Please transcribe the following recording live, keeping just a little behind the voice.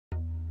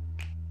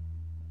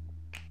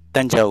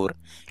தஞ்சாவூர்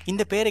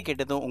இந்த பேரை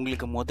கேட்டதும்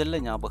உங்களுக்கு முதல்ல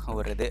ஞாபகம்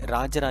வர்றது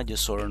ராஜராஜ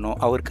சோழனும்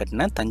அவர்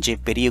கட்டின தஞ்சை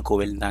பெரிய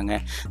கோவில் தாங்க.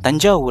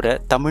 தஞ்சாவூரை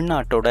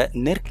தமிழ்நாட்டோட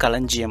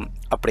நெற்களஞ்சியம்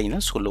அப்படின்னு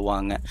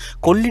சொல்லுவாங்க.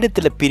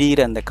 கொள்ளிடத்தில்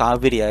பிரிகிற அந்த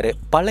காவிரி ஆறு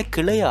பல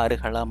கிளை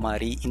ஆறுகளாக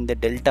மாறி இந்த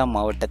டெல்டா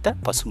மாவட்டத்தை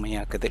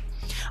பசுமையாக்குது.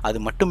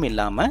 அது மட்டும்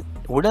இல்லாமல்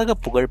உலக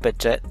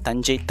புகழ்பெற்ற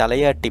தஞ்சை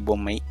தலையாட்டி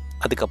பொம்மை,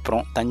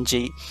 அதுக்கப்புறம்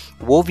தஞ்சை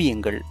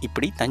ஓவியங்கள்,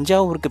 இப்படி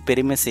தஞ்சாவூருக்கு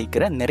பெருமை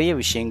சேர்க்கிற நிறைய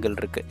விஷயங்கள்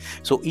இருக்குது.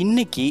 ஸோ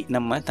இன்றைக்கி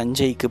நம்ம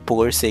தஞ்சைக்கு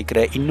புகழ்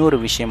சேர்க்கிற இன்னொரு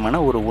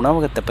விஷயமான ஒரு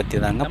உணவகத்தை பற்றி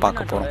தாங்க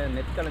பார்க்க போகிறோம்.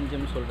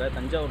 நெற்களஞ்சியம் சொல்கிற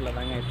தஞ்சாவூரில்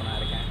தாங்க இப்போ நான்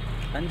இருக்கேன்.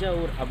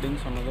 தஞ்சாவூர் அப்படின்னு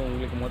சொன்னதும்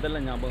உங்களுக்கு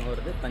முதல்ல ஞாபகம்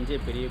வருது தஞ்சை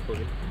பெரிய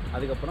கோவில்,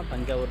 அதுக்கப்புறம்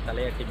தஞ்சாவூர்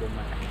தலையாட்டி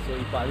பொம்மை. ஸோ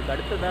இப்போ அதுக்கு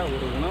அடுத்ததாக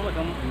ஒரு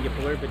உணவகம் இங்கே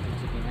புகழ் பெற்று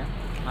வச்சுருக்கீங்க.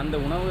 அந்த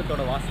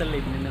உணவகத்தோட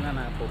வாசலில் நின்று தான்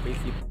நான் இப்போ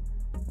பேசியிருக்கேன்.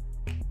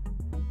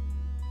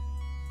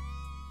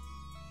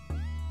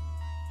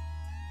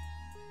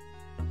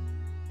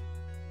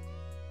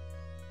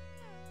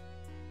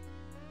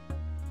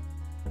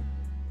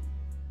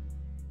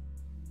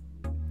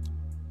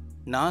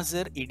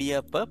 நாசர்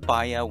இடியாப்ப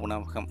பாயா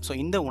உணவகம். ஸோ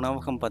இந்த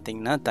உணவகம்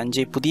பார்த்திங்கன்னா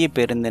தஞ்சை புதிய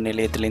பேருந்து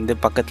நிலையத்திலேருந்து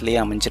பக்கத்துலேயே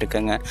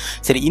அமைஞ்சிருக்குங்க.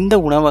 சரி, இந்த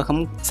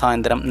உணவகம்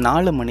சாயந்தரம்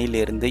 4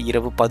 மணிலேருந்து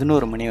இரவு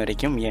 11 மணி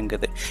வரைக்கும்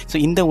இயங்குது. ஸோ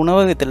இந்த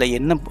உணவகத்தில்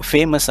என்ன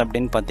ஃபேமஸ்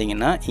அப்படின்னு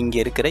பார்த்தீங்கன்னா இங்கே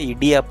இருக்கிற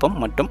இடியாப்பம்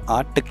மற்றும்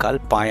ஆட்டுக்கால்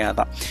பாயா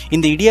தான்.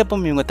 இந்த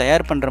இடியாப்பம் இவங்க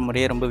தயார் பண்ணுற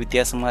முறையே ரொம்ப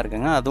வித்தியாசமாக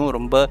இருக்குங்க. அதுவும்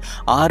ரொம்ப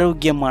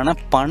ஆரோக்கியமான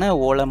பனை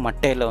ஓலை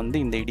மட்டையில்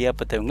இந்த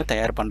இடியாப்பத்தை இவங்க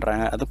தயார்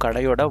பண்ணுறாங்க. அதுவும்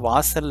கடையோட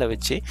வாசலில்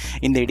வச்சு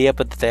இந்த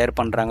இடியாப்பத்தை தயார்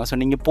பண்ணுறாங்க.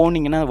 ஸோ நீங்கள்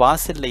போனீங்கன்னா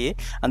வாசல்லையே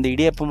அந்த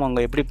இடியாப்பம் அவங்க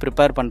எப்படி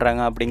ப்ரிப்பேர்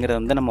பண்ணுறாங்க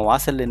அப்படிங்கிறத நம்ம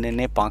வாசலில்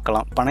நின்னே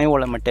பார்க்கலாம். பனை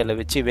ஓலை மட்டையில்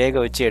வச்சு வேக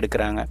வச்சு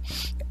எடுக்கிறாங்க.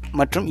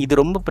 மற்றும் இது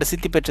ரொம்ப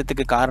பிரசித்தி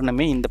பெற்றதுக்கு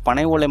காரணமே இந்த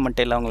பனை ஓலை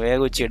மட்டையில் அவங்க வேக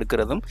வச்சு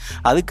எடுக்கிறதும்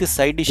அதுக்கு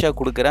சைட் டிஷ்ஷாக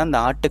கொடுக்குற அந்த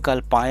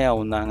ஆட்டுக்கால்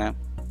பாயாவும் தாங்க.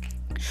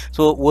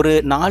 ஸோ ஒரு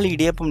 4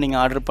 இடியாப்பம்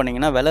நீங்கள் ஆர்டர்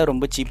பண்ணிங்கன்னா விலை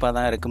ரொம்ப சீப்பாக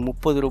தான் இருக்குது.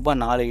 30 ரூபா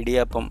 4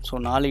 இடியாப்பம்.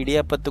 ஸோ 4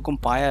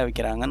 இடியாப்பத்துக்கும் பாயா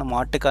வைக்கிறாங்க. நம்ம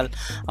ஆட்டுக்கால்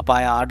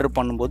பாயா ஆர்டர்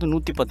பண்ணும்போது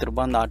 110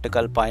 ரூபா அந்த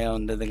ஆட்டுக்கால் பாயா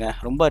வந்ததுங்க.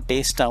 ரொம்ப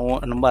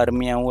டேஸ்ட்டாகவும் ரொம்ப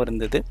அருமையாகவும்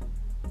இருந்தது.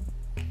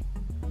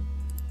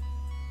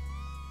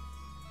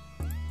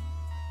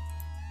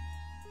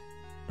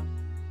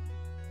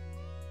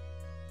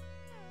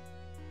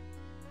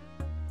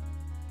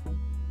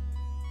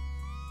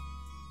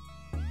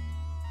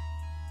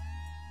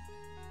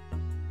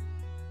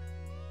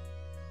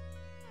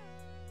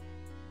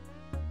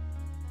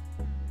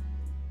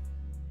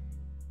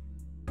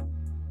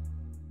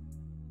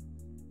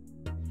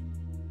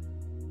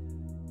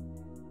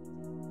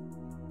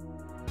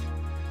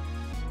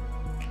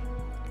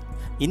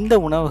 இந்த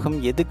உணவகம்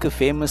எதுக்கு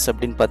ஃபேமஸ்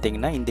அப்படின்னு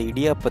பார்த்தீங்கன்னா இந்த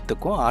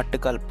இடியாப்பத்துக்கும்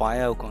ஆட்டுக்கால்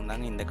பாயாவுக்கும்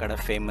தாங்க இந்த கடை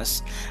ஃபேமஸ்.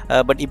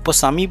 பட் இப்போ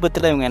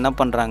சமீபத்தில் இவங்க என்ன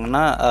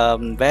பண்ணுறாங்கன்னா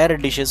வேறு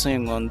டிஷ்ஷஸும்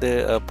இவங்க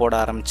போட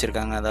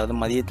ஆரம்பிச்சிருக்காங்க. அதாவது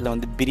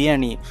மதியத்தில்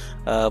பிரியாணி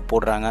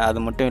போடுறாங்க.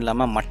 அது மட்டும்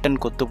இல்லாமல் மட்டன்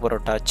கொத்து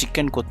பரோட்டா,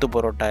 சிக்கன் கொத்து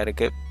பரோட்டா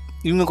இருக்குது.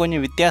 இவங்க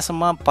கொஞ்சம்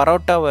வித்தியாசமாக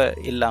பரோட்டாவை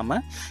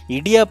இல்லாமல்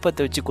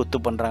இடியாப்பத்தை வச்சு கொத்து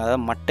பண்ணுறாங்க.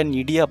 அதாவது மட்டன்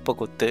இடியாப்ப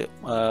கொத்து,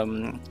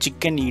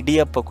 சிக்கன்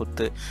இடியாப்ப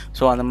கொத்து.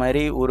 ஸோ அந்த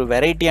மாதிரி ஒரு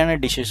வெரைட்டியான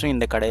டிஷ்ஷஸும்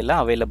இந்த கடையில்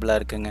அவைலபிளாக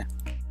இருக்குங்க.